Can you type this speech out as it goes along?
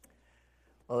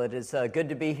Well, it is good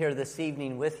to be here this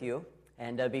evening with you.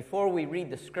 And before we read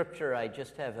the scripture, I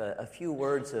just have a few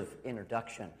words of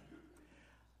introduction.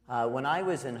 When I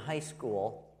was in high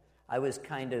school, I was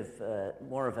kind of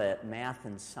more of a math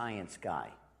and science guy.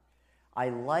 I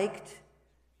liked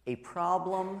a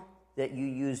problem that you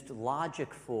used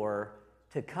logic for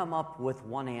to come up with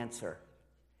one answer.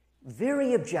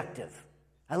 Very objective.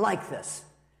 I like this.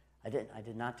 I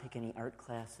did not take any art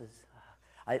classes.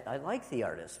 I like the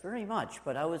artists very much,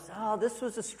 but this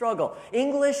was a struggle.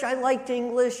 English, I liked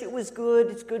English. It was good.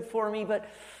 It's good for me, but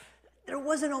there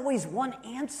wasn't always one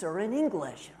answer in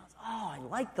English. And I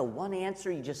like the one answer.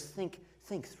 You just think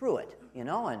through it, you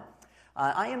know. And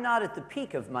I am not at the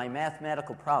peak of my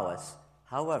mathematical prowess.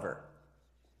 However,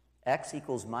 x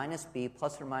equals minus b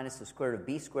plus or minus the square root of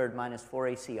b squared minus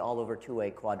 4ac all over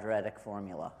 2a quadratic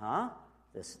formula. Huh?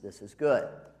 This is good.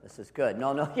 This is good.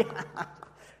 No, yeah.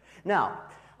 Now,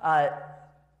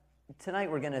 tonight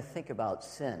we're going to think about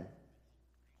sin.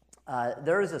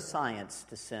 There is a science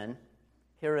to sin.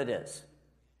 Here it is.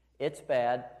 It's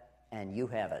bad, and you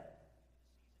have it.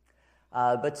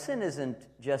 But sin isn't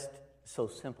just so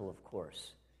simple, of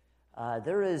course.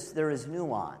 There is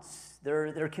nuance.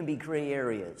 There can be gray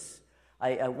areas.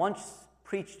 I once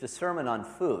preached a sermon on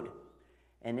food,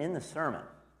 and in the sermon,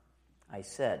 I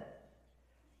said,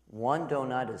 1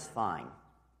 donut is fine,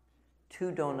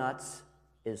 2 donuts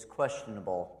is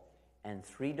questionable, and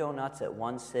 3 donuts at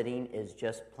one sitting is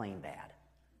just plain bad.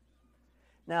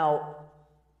 Now,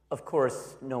 of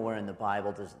course, nowhere in the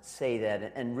Bible does it say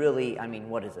that, and really, I mean,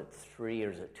 what is it, 3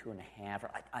 or is it 2.5?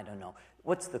 Or I don't know.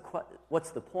 What's the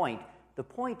point? The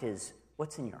point is,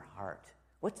 what's in your heart?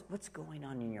 What's going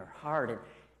on in your heart?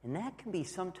 And that can be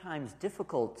sometimes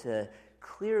difficult to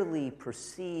clearly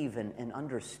perceive and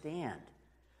understand.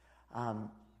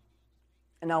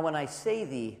 Now, when I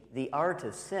say the art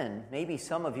of sin, maybe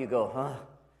some of you go,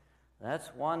 that's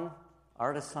one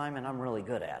art assignment I'm really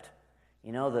good at.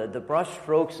 You know, the brush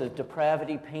strokes of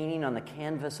depravity painting on the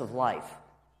canvas of life.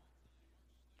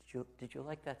 Did you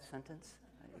like that sentence?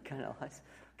 Kind of like,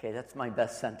 okay, that's my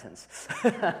best sentence.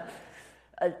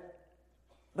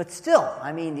 But still,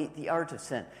 I mean, the art of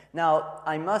sin. Now,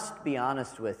 I must be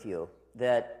honest with you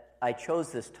that I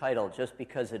chose this title just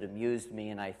because it amused me,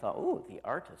 and I thought, the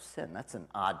art of sin, that's an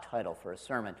odd title for a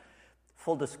sermon.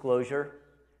 Full disclosure,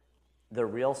 the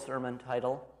real sermon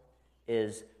title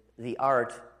is The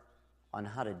Art on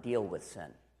How to Deal with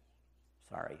Sin.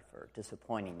 Sorry for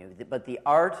disappointing you, but the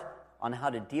art on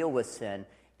how to deal with sin,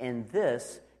 and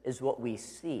this is what we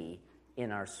see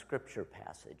in our scripture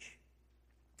passage.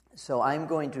 So I'm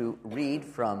going to read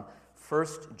from 1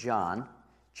 John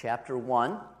chapter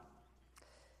 1,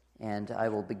 and I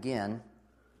will begin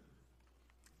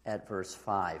at verse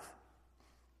 5.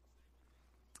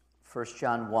 1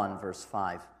 John 1, verse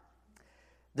 5.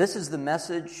 This is the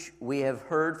message we have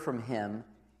heard from him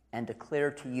and declare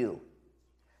to you.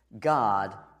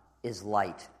 God is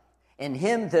light. In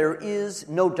him there is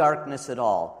no darkness at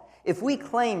all. If we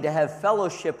claim to have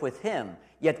fellowship with him,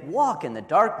 yet walk in the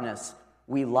darkness,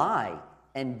 we lie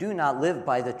and do not live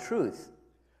by the truth.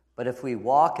 But if we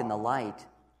walk in the light,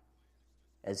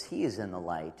 as he is in the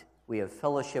light, we have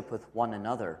fellowship with one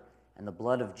another, and the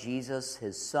blood of Jesus,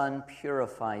 his Son,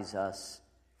 purifies us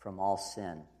from all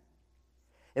sin.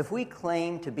 If we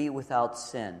claim to be without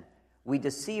sin, we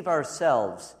deceive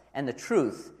ourselves, and the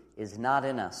truth is not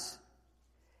in us.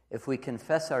 If we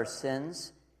confess our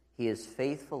sins, he is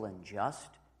faithful and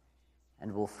just,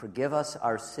 and will forgive us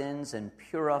our sins and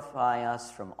purify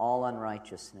us from all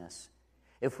unrighteousness.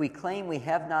 If we claim we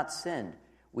have not sinned,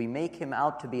 we make him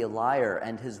out to be a liar,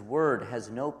 and his word has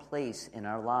no place in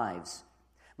our lives.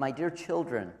 My dear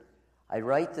children, I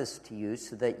write this to you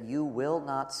so that you will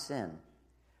not sin.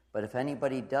 But if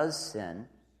anybody does sin,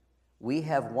 we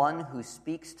have one who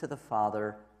speaks to the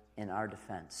Father in our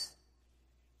defense,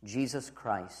 Jesus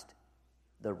Christ,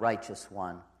 the righteous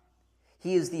one.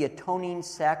 He is the atoning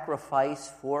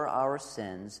sacrifice for our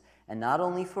sins, and not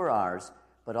only for ours,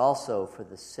 but also for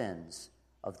the sins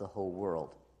of the whole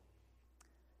world.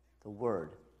 The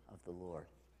word of the Lord.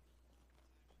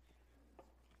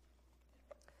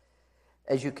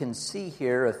 As you can see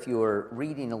here, if you're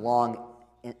reading along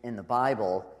in the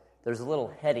Bible, there's a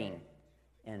little heading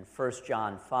in 1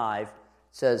 John 5. It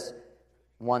says,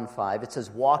 1:5, it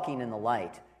says, walking in the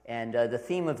light. And the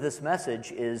theme of this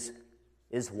message is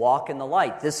walk in the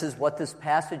light. This is what this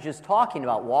passage is talking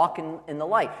about, walk in the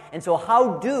light. And so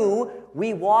how do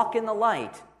we walk in the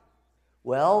light?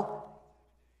 Well,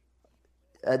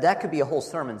 that could be a whole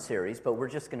sermon series, but we're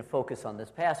just going to focus on this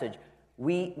passage.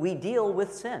 We deal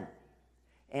with sin.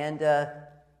 And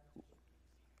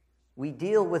we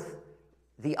deal with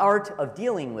the art of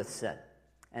dealing with sin.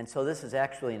 And so this is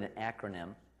actually an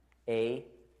acronym,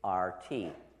 ART,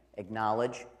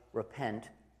 acknowledge, repent,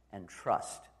 and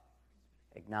trust.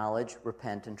 Acknowledge,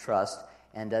 repent, and trust.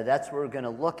 And that's what we're going to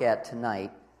look at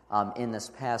tonight in this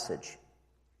passage.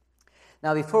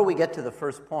 Now, before we get to the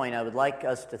first point, I would like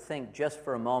us to think just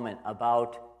for a moment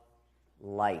about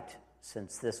light,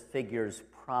 since this figures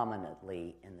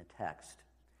prominently in the text.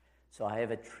 So I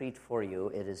have a treat for you.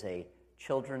 It is a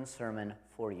children's sermon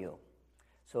for you.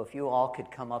 So if you all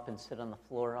could come up and sit on the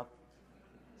floor up.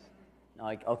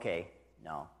 No, okay,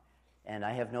 no. And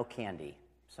I have no candy,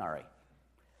 sorry.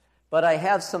 But I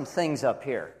have some things up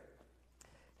here.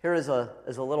 Here is a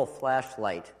little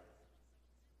flashlight.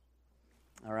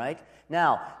 All right?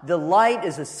 Now, the light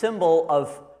is a symbol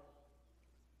of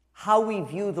how we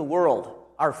view the world,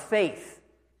 our faith.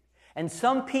 And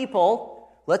some people,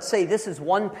 let's say this is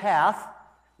one path.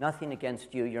 Nothing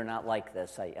against you, you're not like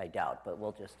this, I doubt, but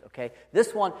we'll just, okay?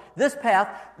 This path,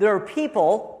 there are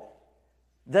people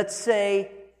that say,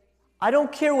 I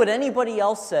don't care what anybody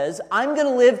else says, I'm going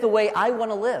to live the way I want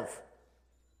to live.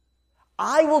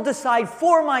 I will decide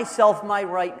for myself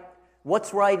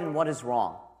what's right and what is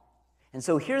wrong. And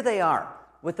so here they are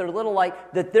with their little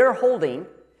light that they're holding.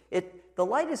 The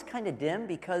light is kind of dim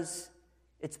because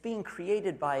it's being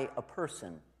created by a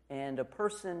person. And a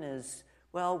person is,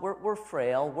 well, we're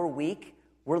frail, we're weak,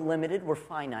 we're limited, we're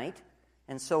finite.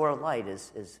 And so our light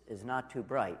is not too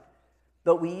bright.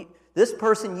 But this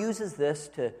person uses this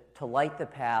to light the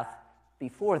path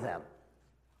before them.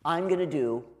 I'm going to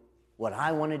do what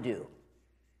I want to do.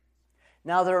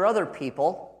 Now there are other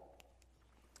people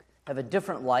have a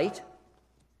different light.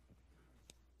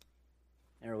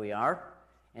 There we are.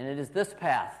 And it is this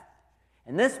path.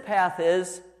 And this path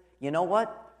is, you know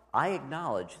what? I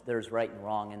acknowledge there's right and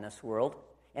wrong in this world.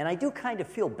 And I do kind of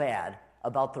feel bad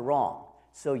about the wrong.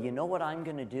 So you know what I'm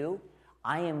going to do?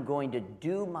 I am going to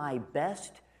do my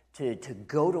best to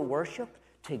go to worship,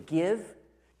 to give,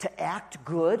 to act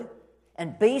good.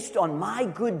 And based on my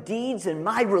good deeds and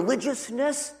my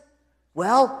religiousness,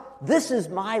 well, this is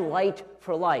my light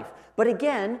for life. But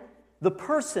again, the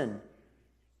person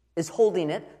is holding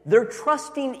it. They're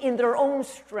trusting in their own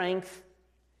strength.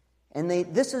 And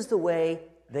this is the way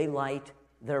they light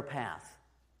their path.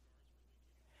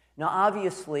 Now,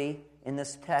 obviously, in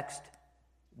this text,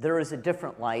 there is a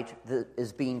different light that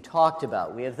is being talked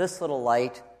about. We have this little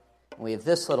light, and we have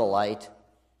this little light.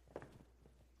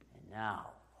 And now,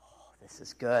 this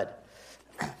is good.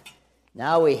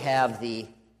 Now we have the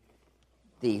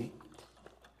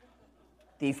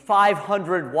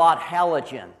 500-watt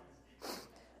halogen.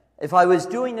 If I was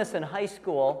doing this in high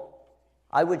school,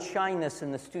 I would shine this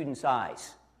in the students'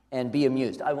 eyes and be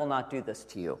amused. I will not do this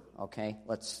to you, okay?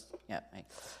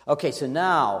 Okay, so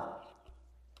now,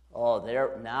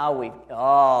 now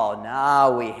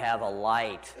we have a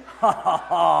light.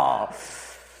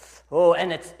 Oh,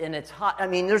 and it's hot. I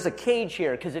mean, there's a cage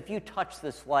here, because if you touch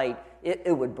this light,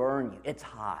 it would burn you. It's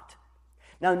hot.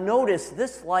 Now notice,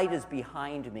 this light is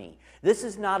behind me. This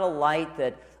is not a light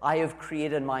that I have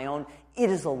created on my own.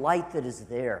 It is a light that is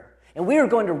there. And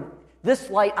this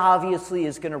light obviously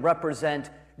is going to represent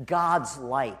God's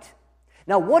light.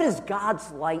 Now, what does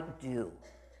God's light do?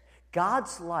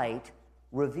 God's light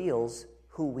reveals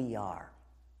who we are.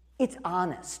 It's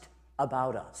honest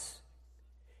about us.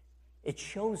 It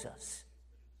shows us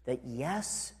that,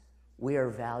 yes, we are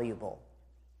valuable,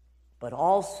 but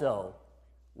also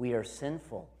we are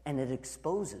sinful, and it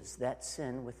exposes that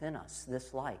sin within us,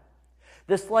 this light.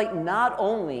 This light not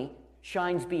only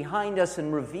shines behind us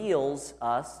and reveals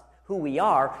us who we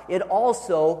are, it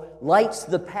also lights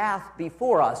the path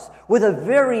before us with a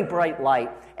very bright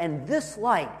light. And this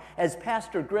light, as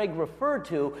Pastor Greg referred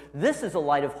to, this is a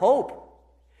light of hope,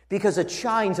 because it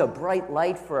shines a bright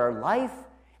light for our life,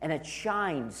 and it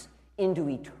shines into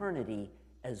eternity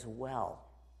as well.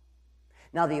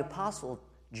 Now, the Apostle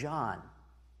John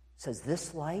says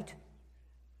this light,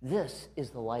 this is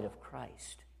the light of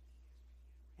Christ.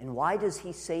 And why does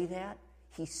he say that?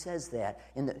 He says that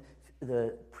in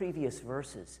the previous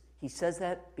verses. He says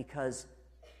that because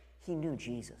he knew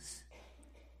Jesus.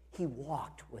 He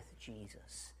walked with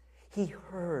Jesus. He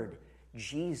heard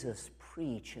Jesus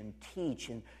preach and teach,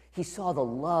 and he saw the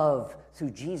love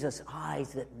through Jesus'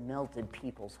 eyes that melted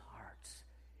people's hearts.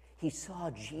 He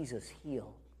saw Jesus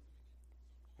heal.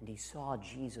 And he saw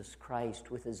Jesus Christ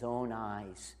with his own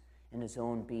eyes and his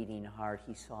own beating heart.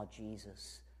 He saw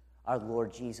Jesus, our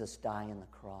Lord Jesus, die on the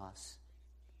cross.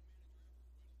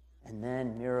 And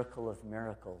then, miracle of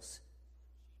miracles,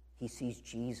 he sees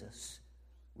Jesus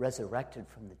resurrected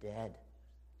from the dead.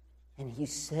 And he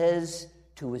says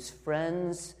to his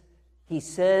friends, He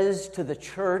says to the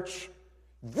church,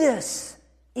 this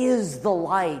is the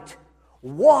light.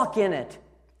 Walk in it.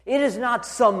 It is not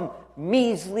some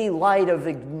measly light of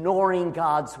ignoring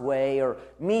God's way or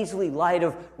measly light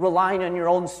of relying on your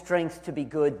own strength to be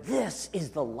good. This is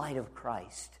the light of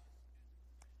Christ.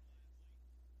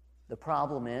 The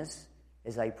problem is,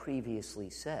 as I previously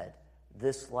said,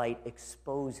 this light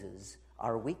exposes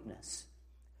our weakness.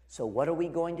 So what are we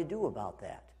going to do about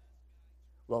that?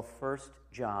 Well, 1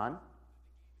 John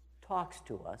talks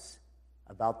to us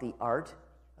about the art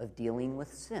of dealing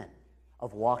with sin,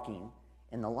 of walking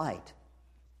in the light.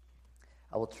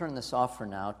 I will turn this off for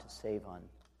now to save on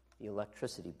the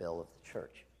electricity bill of the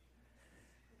church.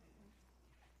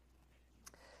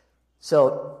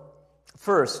 So,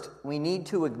 first, we need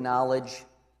to acknowledge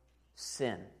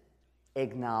sin.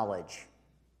 Acknowledge.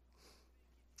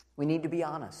 We need to be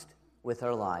honest with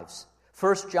our lives.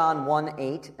 1 John 1,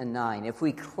 8 and 9. If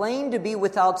we claim to be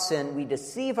without sin, we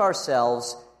deceive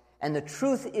ourselves, and the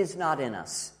truth is not in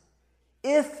us.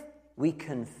 If we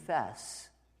confess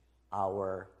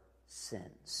our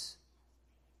sins.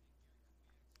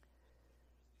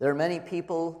 There are many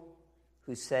people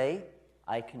who say,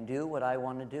 I can do what I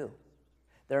want to do.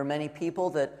 There are many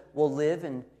people that will live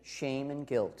in shame and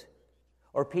guilt,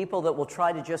 or people that will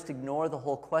try to just ignore the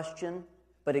whole question,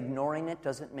 but ignoring it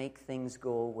doesn't make things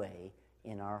go away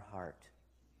in our heart.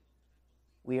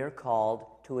 We are called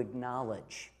to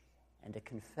acknowledge and to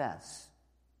confess.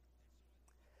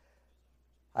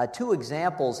 Two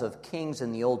examples of kings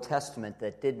in the Old Testament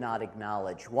that did not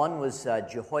acknowledge. One was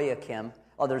Jehoiakim.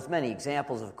 Oh, there's many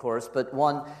examples, of course, but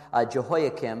one,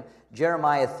 Jehoiakim,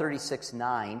 Jeremiah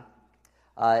 36:9.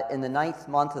 In the 9th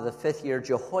month of the 5th year,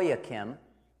 Jehoiakim,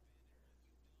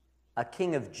 a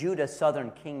king of Judah, southern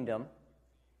kingdom,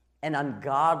 an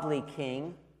ungodly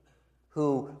king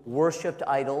who worshipped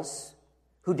idols,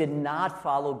 who did not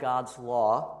follow God's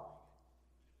law,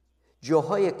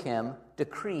 Jehoiakim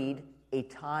decreed a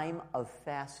time of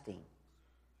fasting.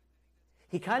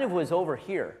 He kind of was over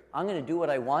here. I'm going to do what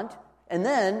I want. And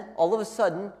then, all of a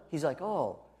sudden, he's like,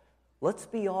 oh, let's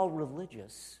be all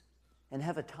religious and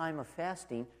have a time of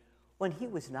fasting, when he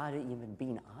was not even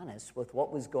being honest with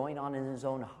what was going on in his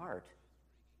own heart.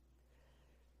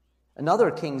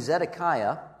 Another king,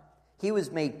 Zedekiah, he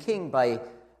was made king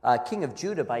of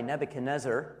Judah by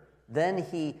Nebuchadnezzar. Then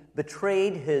he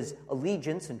betrayed his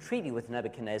allegiance and treaty with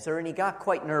Nebuchadnezzar, and he got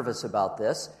quite nervous about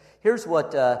this. Here's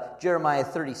what Jeremiah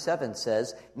 37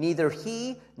 says, neither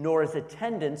he nor his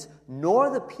attendants nor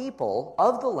the people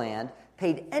of the land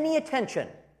paid any attention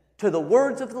to the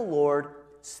words of the Lord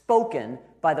spoken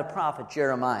by the prophet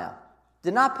Jeremiah.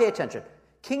 Did not pay attention.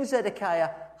 King Zedekiah,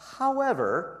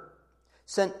 however,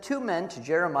 sent 2 men to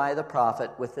Jeremiah the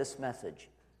prophet with this message.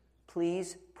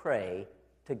 Please pray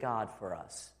to God for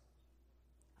us.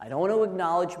 I don't want to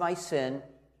acknowledge my sin,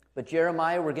 but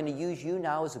Jeremiah, we're going to use you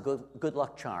now as a good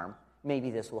luck charm. Maybe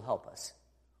this will help us,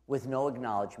 with no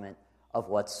acknowledgement of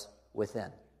what's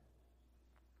within.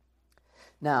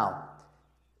 Now,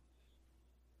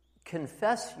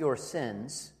 confess your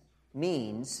sins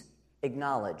means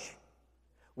acknowledge.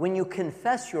 When you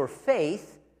confess your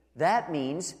faith, that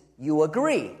means you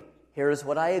agree. Here's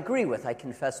what I agree with. I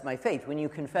confess my faith. When you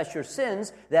confess your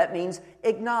sins, that means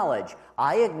acknowledge.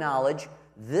 I acknowledge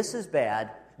this is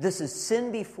bad. This is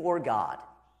sin before God.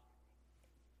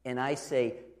 And I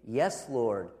say, yes,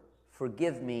 Lord,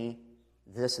 forgive me.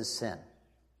 This is sin.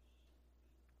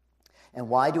 And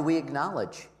why do we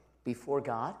acknowledge before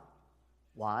God?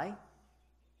 Why?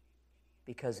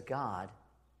 Because God,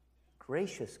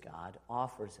 gracious God,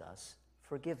 offers us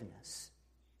forgiveness.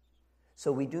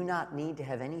 So we do not need to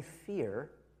have any fear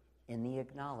in the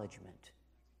acknowledgement.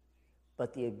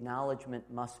 But the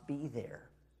acknowledgement must be there,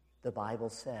 the Bible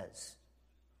says.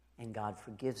 And God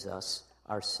forgives us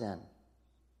our sin.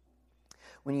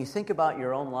 When you think about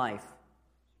your own life,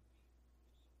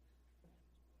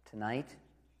 tonight,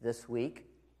 this week,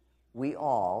 we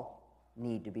all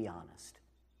need to be honest.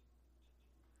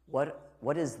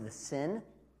 What is the sin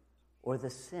or the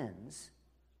sins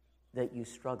that you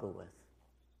struggle with?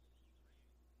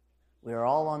 We are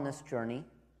all on this journey.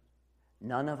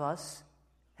 None of us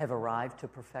have arrived to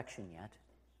perfection yet.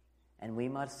 And we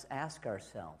must ask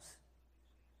ourselves,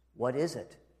 what is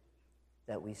it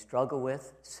that we struggle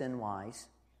with sin-wise?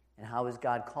 And how is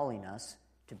God calling us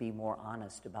to be more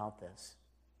honest about this?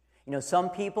 You know, some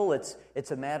people,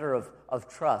 it's a matter of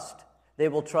trust. They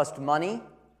will trust money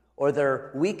or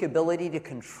their weak ability to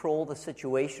control the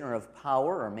situation or of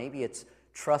power, or maybe it's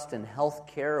trust in health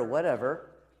care or whatever,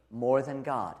 more than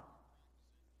God.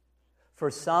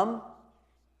 For some,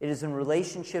 it is in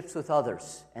relationships with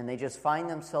others, and they just find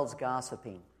themselves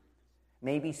gossiping.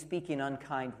 maybe speaking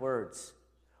unkind words.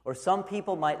 Or some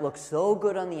people might look so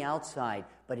good on the outside,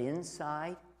 but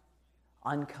inside,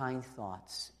 unkind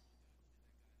thoughts.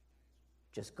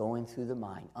 Just going through the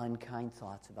mind, unkind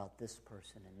thoughts about this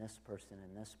person and this person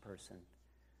and this person,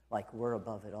 like we're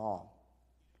above it all.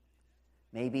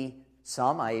 Maybe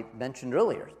some I mentioned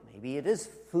earlier, maybe it is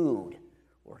food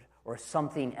or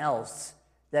something else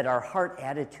that our heart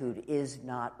attitude is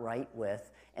not right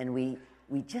with, and we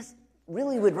just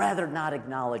really would rather not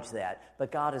acknowledge that,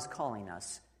 but God is calling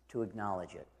us to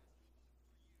acknowledge it.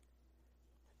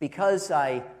 Because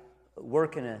I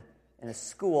work in a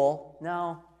school,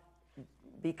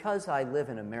 because I live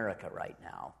in America right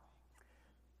now,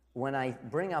 when I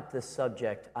bring up this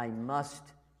subject, I must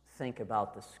think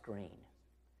about the screen.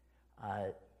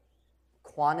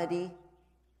 Quantity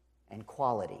and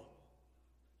quality.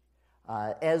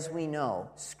 As we know,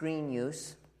 screen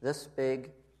use, this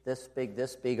big,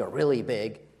 or really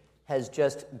big, has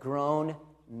just grown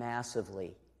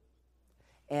massively.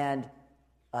 And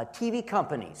TV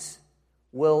companies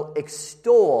will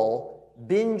extol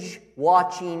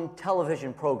binge-watching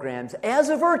television programs as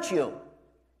a virtue.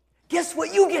 Guess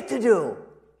what you get to do?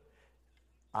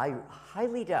 I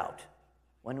highly doubt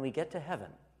when we get to heaven,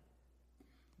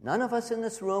 none of us in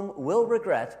this room will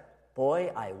regret,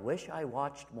 boy, I wish I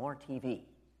watched more TV.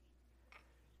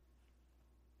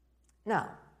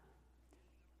 Now,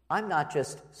 I'm not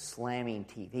just slamming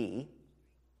TV.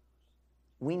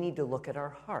 We need to look at our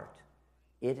heart.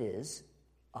 It is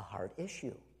a heart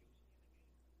issue.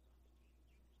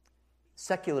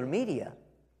 Secular media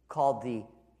called the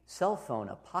cell phone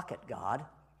a pocket god.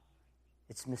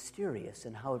 It's mysterious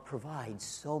in how it provides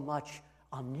so much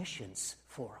omniscience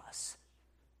for us.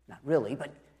 Not really,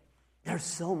 but there's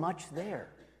so much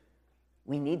there.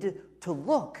 We need to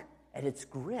look at its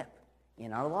grip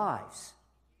in our lives.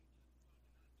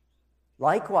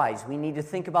 Likewise, we need to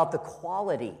think about the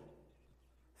quality.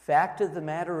 Fact of the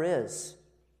matter is,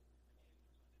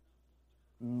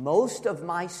 most of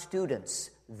my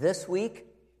students this week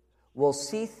will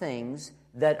see things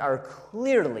that are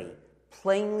clearly,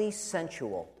 plainly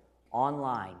sensual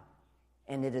online.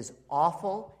 And it is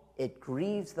awful, it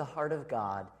grieves the heart of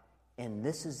God, and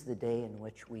this is the day in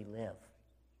which we live.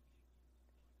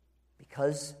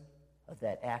 Because of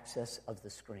that access of the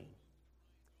screen.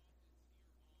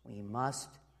 We must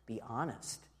be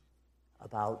honest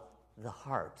about the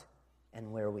heart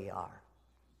and where we are.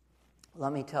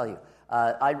 Let me tell you,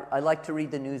 I like to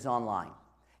read the news online,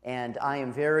 and I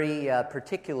am very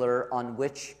particular on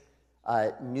which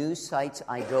news sites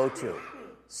I go to.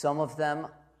 Some of them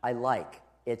I like.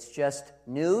 It's just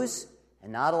news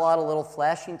and not a lot of little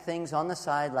flashing things on the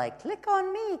side like, click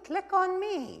on me, click on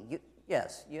me.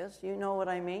 Yes, you know what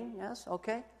I mean? Yes,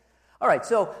 okay. All right,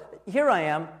 so here I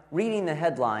am reading the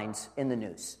headlines in the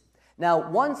news.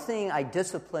 Now, one thing I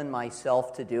discipline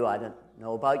myself to do, I don't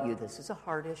know about you, this is a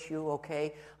hard issue,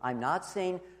 okay? I'm not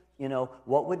saying,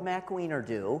 what would Mac Weiner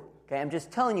do? Okay, I'm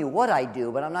just telling you what I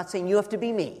do, but I'm not saying you have to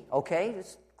be me, okay?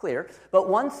 It's clear. But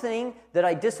one thing that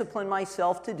I discipline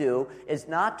myself to do is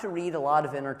not to read a lot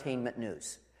of entertainment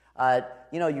news.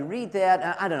 You read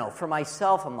that, I don't know, for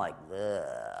myself, I'm like,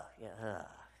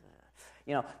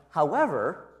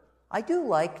 however, I do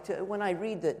like to, when I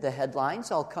read the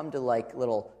headlines, I'll come to like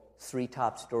little 3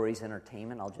 top stories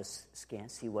entertainment. I'll just scan,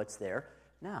 see what's there.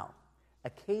 Now,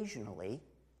 occasionally,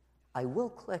 I will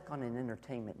click on an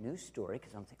entertainment news story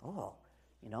because I'm thinking,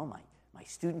 my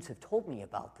students have told me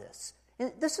about this.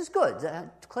 And this is good.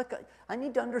 I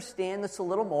need to understand this a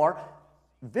little more.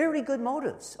 Very good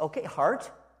motives. Okay,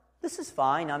 heart, this is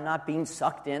fine. I'm not being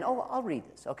sucked in. Oh, I'll read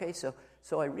this. Okay,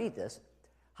 so I read this.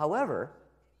 However,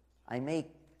 I may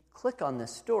click on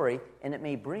this story, and it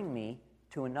may bring me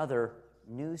to another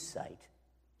news site.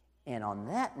 And on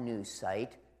that news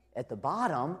site, at the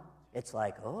bottom, it's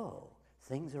like,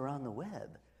 things are on the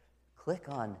web. Click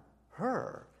on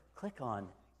her. Click on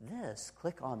this.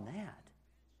 Click on that.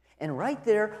 And right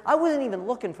there, I wasn't even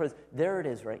looking for there it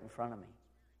is right in front of me.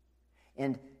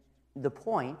 And the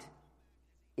point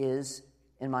is,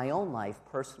 in my own life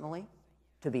personally,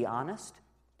 to be honest,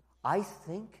 I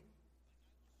think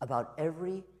about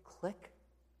every click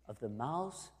of the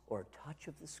mouse or touch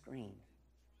of the screen.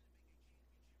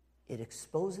 It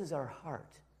exposes our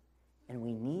heart, and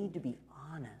we need to be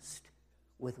honest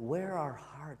with where our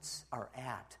hearts are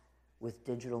at with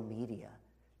digital media.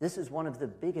 This is one of the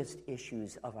biggest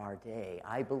issues of our day,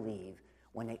 I believe,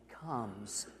 when it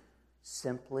comes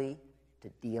simply to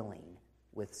dealing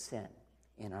with sin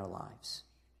in our lives.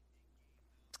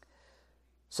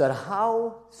 So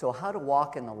how to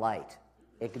walk in the light?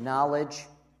 Acknowledge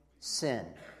sin,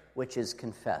 which is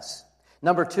confess.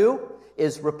 Number 2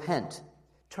 is repent.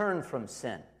 turn from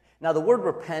sin. Now, the word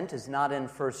repent is not in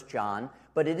 1 John,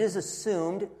 but it is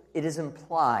assumed, it is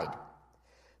implied.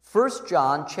 1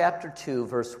 John chapter 2,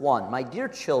 verse 1, "My dear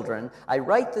children, I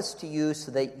write this to you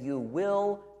so that you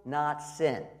will not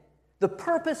sin." The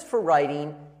purpose for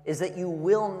writing is that you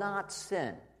will not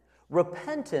sin.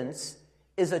 Repentance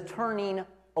is a turning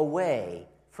away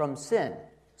from sin,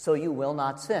 so you will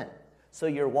not sin. So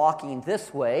you're walking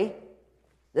this way,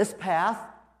 this path,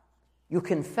 you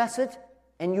confess it,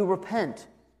 and you repent.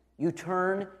 You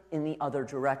turn in the other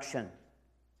direction.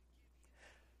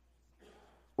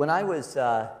 When I was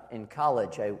in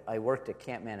college, I worked at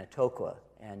Camp Manitoqua,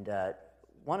 and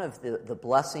one of the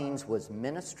blessings was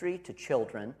ministry to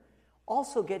children,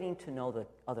 also getting to know the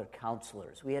other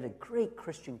counselors. We had a great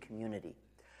Christian community.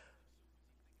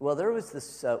 Well, there was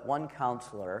this one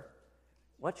counselor,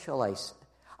 what shall I say?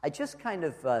 I just kind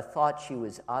of thought she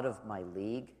was out of my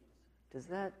league. Does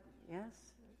that,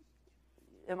 yes?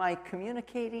 Am I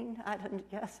communicating?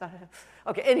 Yes.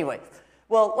 Okay, anyway.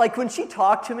 Well, like when she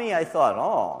talked to me, I thought,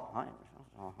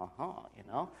 you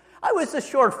know. I was a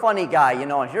short, funny guy, you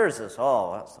know, and here's this,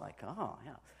 that's like,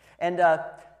 yeah. And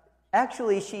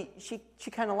actually,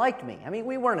 she kind of liked me. I mean,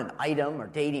 we weren't an item or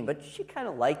dating, but she kind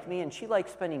of liked me, and she liked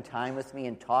spending time with me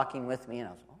and talking with me, and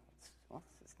I was,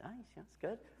 this is nice, yeah, it's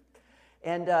good.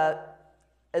 And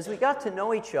as we got to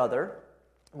know each other,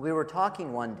 we were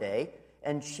talking one day,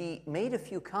 and she made a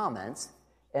few comments,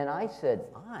 and I said,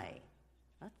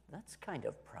 that's kind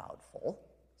of proudful,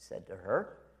 said to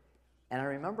her. And I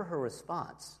remember her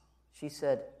response. She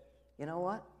said, you know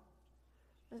what?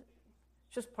 It's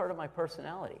just part of my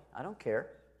personality. I don't care.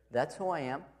 That's who I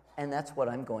am, and that's what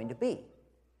I'm going to be.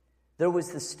 There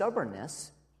was this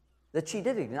stubbornness that she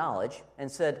did acknowledge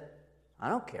and said, I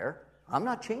don't care. I'm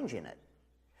not changing it.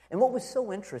 And what was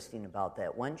so interesting about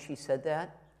that, when she said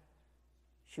that,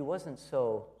 she wasn't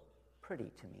so pretty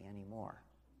to me anymore.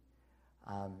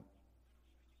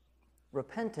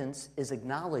 Repentance is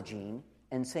acknowledging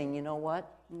and saying, you know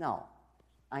what? No,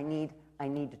 I need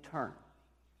to turn.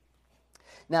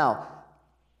 Now,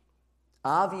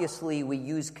 obviously, we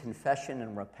use confession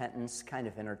and repentance kind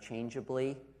of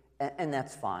interchangeably, and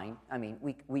that's fine. I mean,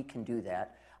 we can do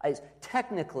that.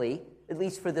 Technically, at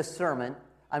least for this sermon,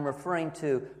 I'm referring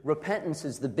to repentance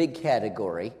as the big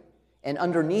category, and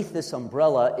underneath this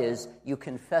umbrella is you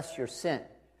confess your sin.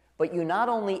 But you not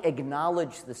only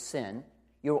acknowledge the sin,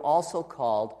 you're also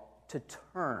called to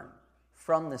turn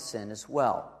from the sin as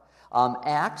well.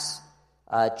 Acts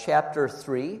chapter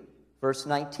 3, verse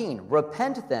 19.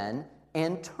 Repent then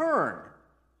and turn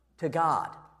to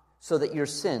God so that your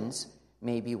sins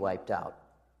may be wiped out.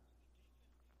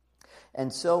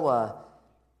 And so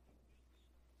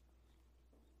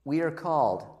we are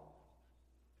called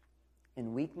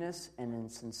in weakness and in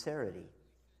sincerity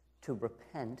to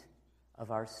repent of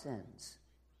our sins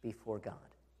before God.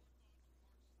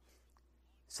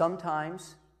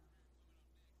 Sometimes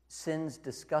sins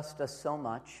disgust us so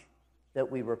much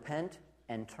that we repent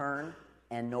and turn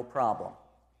and no problem.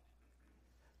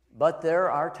 But there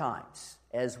are times,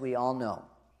 as we all know,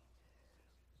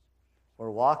 we're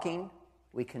walking,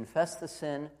 we confess the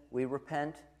sin, we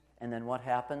repent, and then what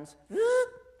happens?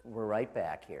 We're right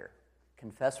back here.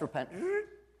 Confess, repent,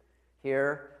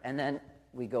 here, and then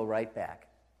we go right back.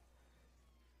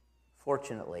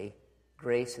 Fortunately,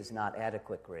 grace is not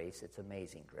adequate grace, it's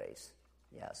amazing grace.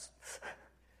 Yes.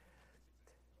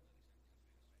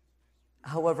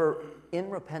 However,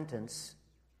 in repentance,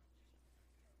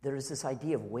 there is this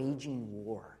idea of waging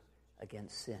war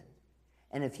against sin.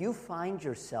 And if you find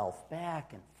yourself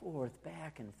back and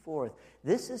forth,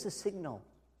 this is a signal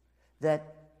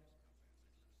that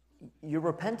your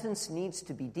repentance needs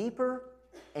to be deeper,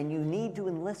 and you need to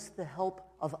enlist the help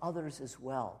of others as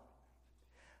well.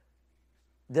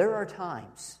 There are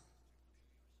times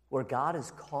where God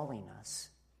is calling us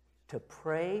to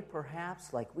pray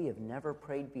perhaps like we have never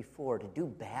prayed before, to do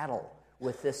battle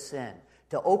with this sin,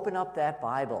 to open up that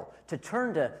Bible, to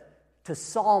turn to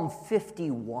Psalm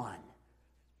 51.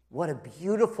 What a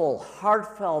beautiful,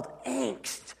 heartfelt,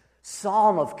 angst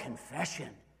psalm of confession.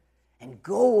 And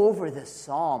go over this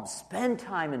psalm. Spend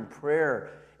time in prayer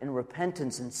and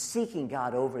repentance and seeking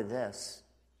God over this.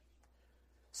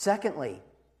 Secondly,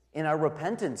 in our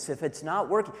repentance, if it's not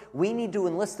working, we need to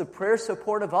enlist the prayer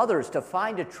support of others, to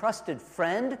find a trusted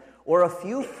friend or a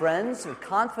few friends or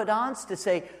confidants to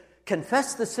say,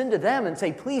 confess the sin to them and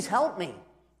say, please help me.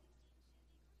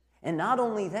 And not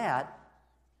only that,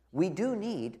 we do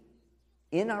need,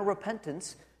 in our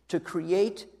repentance, to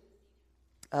create,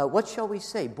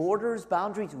 borders,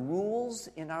 boundaries, rules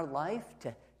in our life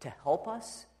to help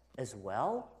us as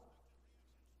well.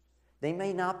 They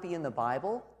may not be in the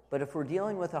Bible, But if we're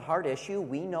dealing with a hard issue,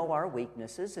 we know our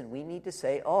weaknesses, and we need to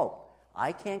say, oh,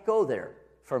 I can't go there.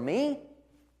 For me,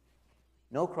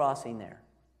 no crossing there.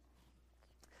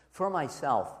 For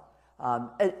myself,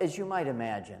 as you might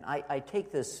imagine, I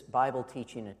take this Bible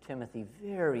teaching at Timothy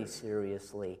very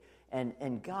seriously,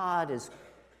 and God is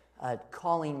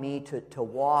calling me to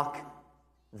walk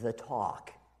the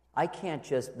talk. I can't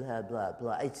just blah, blah,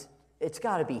 blah. It's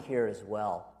got to be here as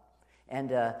well.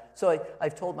 And so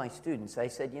I've told my students, I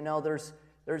said,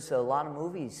 there's a lot of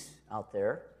movies out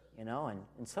there, and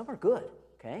some are good,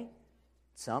 okay?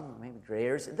 Some, maybe gray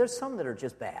areas. There's some that are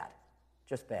just bad.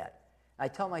 I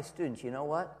tell my students, you know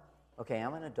what? Okay,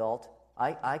 I'm an adult.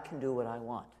 I can do what I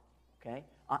want, okay?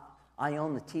 I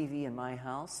own the TV in my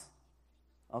house,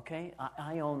 okay?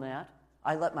 I own that.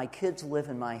 I let my kids live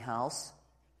in my house.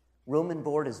 Room and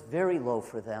board is very low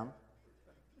for them.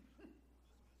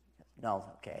 No,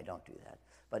 okay, I don't do that.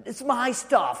 But it's my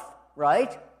stuff,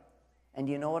 right? And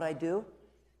you know what I do?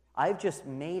 I've just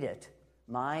made it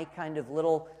my kind of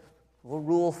little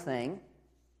rule thing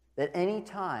that any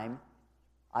time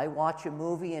I watch a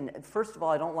movie, and first of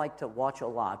all, I don't like to watch a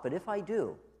lot, but if I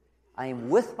do, I am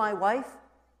with my wife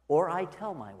or I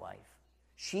tell my wife.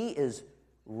 She is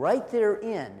right there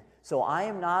in, so I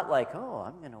am not like, oh,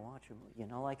 I'm going to watch a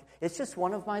movie, it's just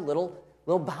one of my little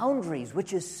boundaries,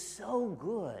 which is so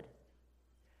good.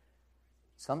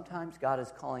 Sometimes God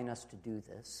is calling us to do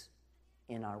this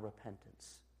in our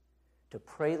repentance, to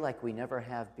pray like we never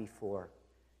have before,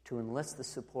 to enlist the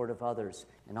support of others,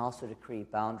 and also to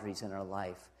create boundaries in our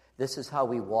life. This is how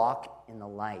we walk in the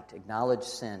light, acknowledge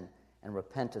sin, and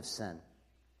repent of sin.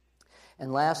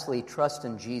 And lastly, trust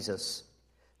in Jesus.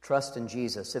 Trust in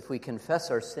Jesus. If we confess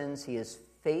our sins, He is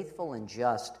faithful and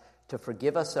just to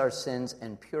forgive us our sins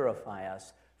and purify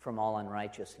us from all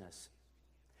unrighteousness.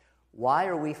 Why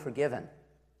are we forgiven?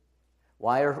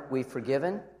 Why are we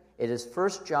forgiven? It is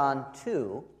 1 John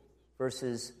 2,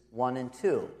 verses 1 and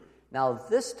 2. Now,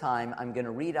 this time, I'm going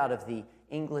to read out of the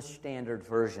English Standard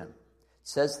Version. It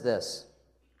says this,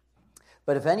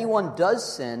 "But if anyone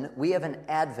does sin, we have an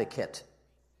advocate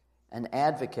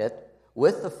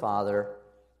with the Father,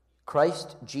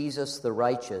 Christ Jesus the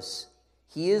righteous.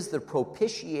 He is the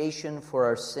propitiation for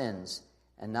our sins,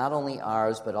 and not only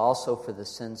ours, but also for the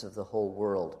sins of the whole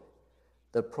world."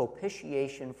 The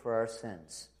propitiation for our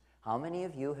sins. How many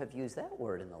of you have used that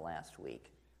word in the last week?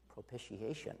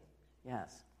 Propitiation.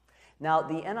 Yes. Now,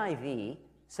 the NIV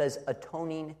says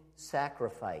atoning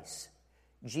sacrifice.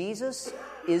 Jesus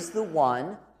is the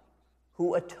one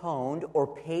who atoned or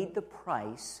paid the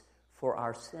price for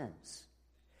our sins.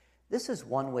 This is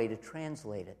one way to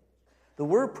translate it. The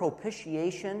word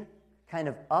propitiation kind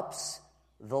of ups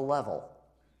the level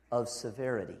of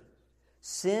severity.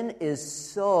 Sin is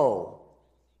so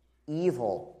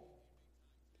evil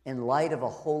in light of a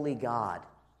holy God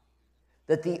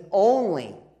that the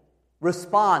only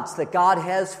response that God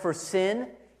has for sin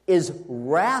is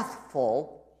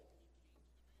wrathful,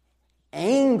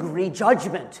 angry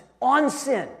judgment on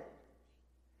sin.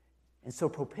 And so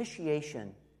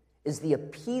propitiation is the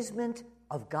appeasement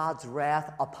of God's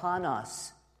wrath upon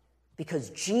us because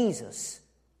Jesus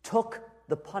took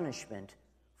the punishment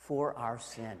for our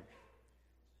sin.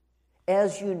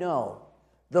 As you know,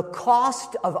 the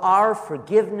cost of our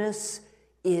forgiveness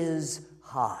is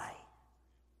high.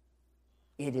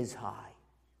 It is high.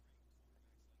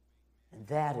 And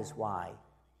that is why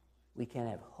we can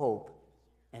have hope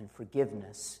and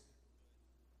forgiveness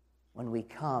when we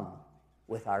come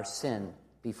with our sin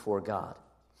before God.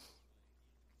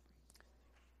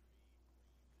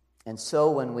 And so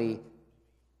when we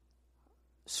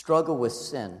struggle with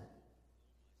sin,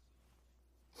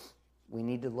 we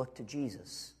need to look to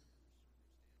Jesus.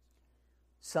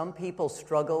 Some people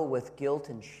struggle with guilt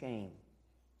and shame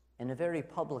in a very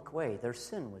public way. Their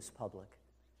sin was public.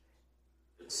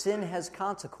 Sin has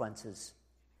consequences.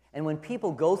 And when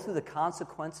people go through the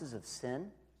consequences of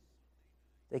sin,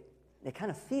 they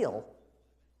kind of feel,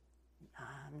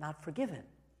 I'm not forgiven.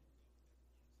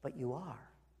 But you are.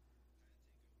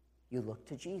 You look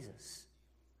to Jesus.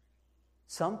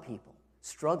 Some people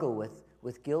struggle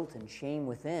with guilt and shame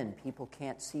within. People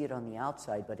can't see it on the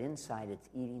outside, but inside it's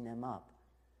eating them up.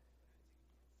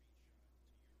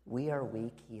 We are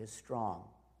weak, He is strong.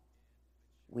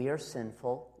 We are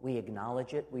sinful, we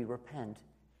acknowledge it, we repent,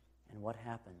 and what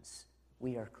happens?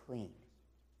 We are clean.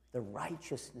 The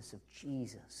righteousness of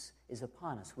Jesus is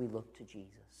upon us. We look to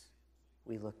Jesus.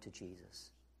 We look to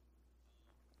Jesus.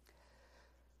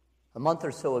 A month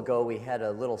or so ago, we had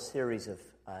a little series of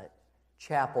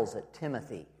chapels at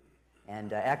Timothy,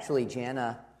 and actually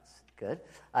Jana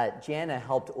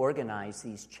helped organize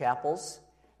these chapels.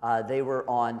 They were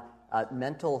on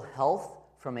mental health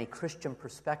from a Christian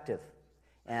perspective.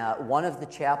 One of the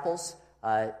chapels,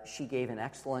 she gave an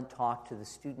excellent talk to the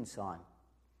students on.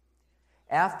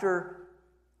 After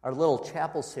our little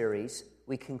chapel series,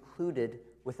 we concluded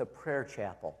with a prayer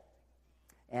chapel.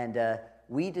 And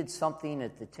we did something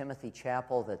at the Timothy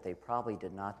Chapel that they probably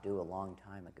did not do a long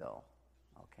time ago.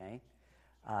 Okay?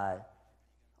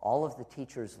 All of the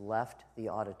teachers left the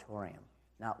auditorium.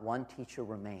 Not one teacher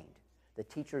remained. The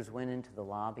teachers went into the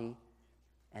lobby,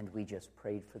 and we just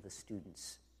prayed for the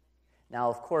students. Now,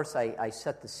 of course, I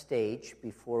set the stage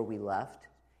before we left,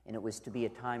 and it was to be a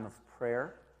time of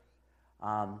prayer,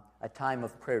 a time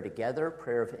of prayer together,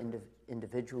 prayer of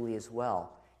individually as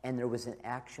well. And there was an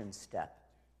action step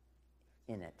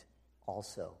in it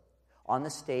also. On the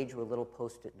stage were little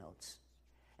Post-it notes.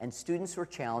 And students were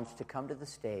challenged to come to the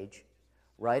stage,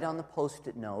 write on the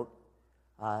Post-it note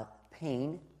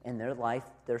pain in their life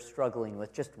they're struggling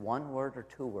with, just one word or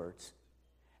two words,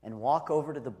 and walk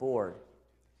over to the board.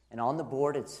 And on the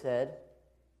board it said,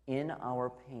 "In our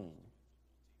pain,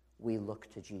 we look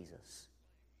to Jesus."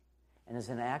 And as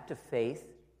an act of faith,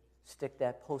 stick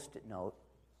that Post-it note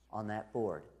on that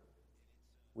board.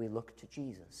 We look to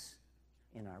Jesus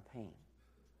in our pain.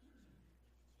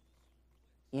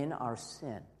 In our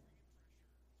sin,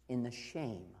 in the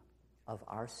shame of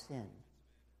our sin,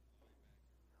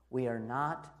 we are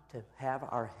not to have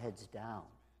our heads down.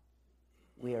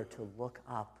 We are to look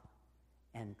up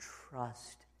and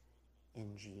trust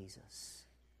in Jesus.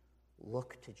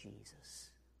 Look to Jesus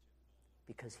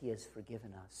because he has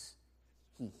forgiven us.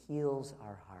 He heals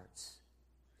our hearts.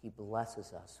 He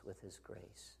blesses us with his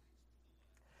grace.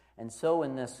 And so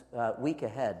in this week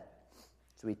ahead,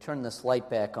 as we turn this light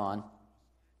back on,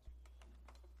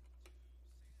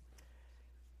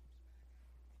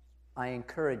 I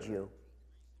encourage you,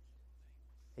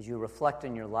 as you reflect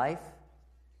on your life,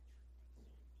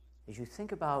 as you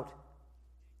think about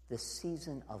the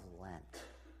season of Lent,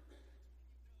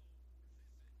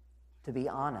 to be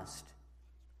honest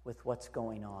with what's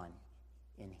going on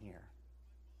in here.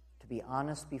 To be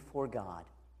honest before God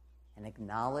and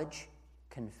acknowledge,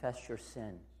 confess your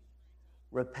sin.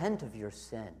 Repent of your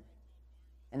sin.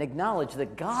 And acknowledge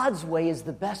that God's way is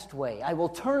the best way. I will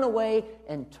turn away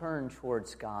and turn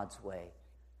towards God's way.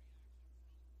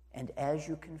 And as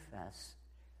you confess,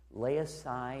 lay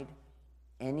aside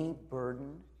any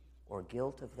burden or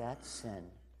guilt of that sin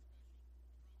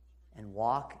and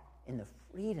walk in the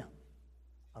freedom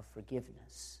of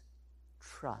forgiveness.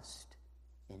 Trust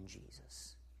in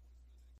Jesus.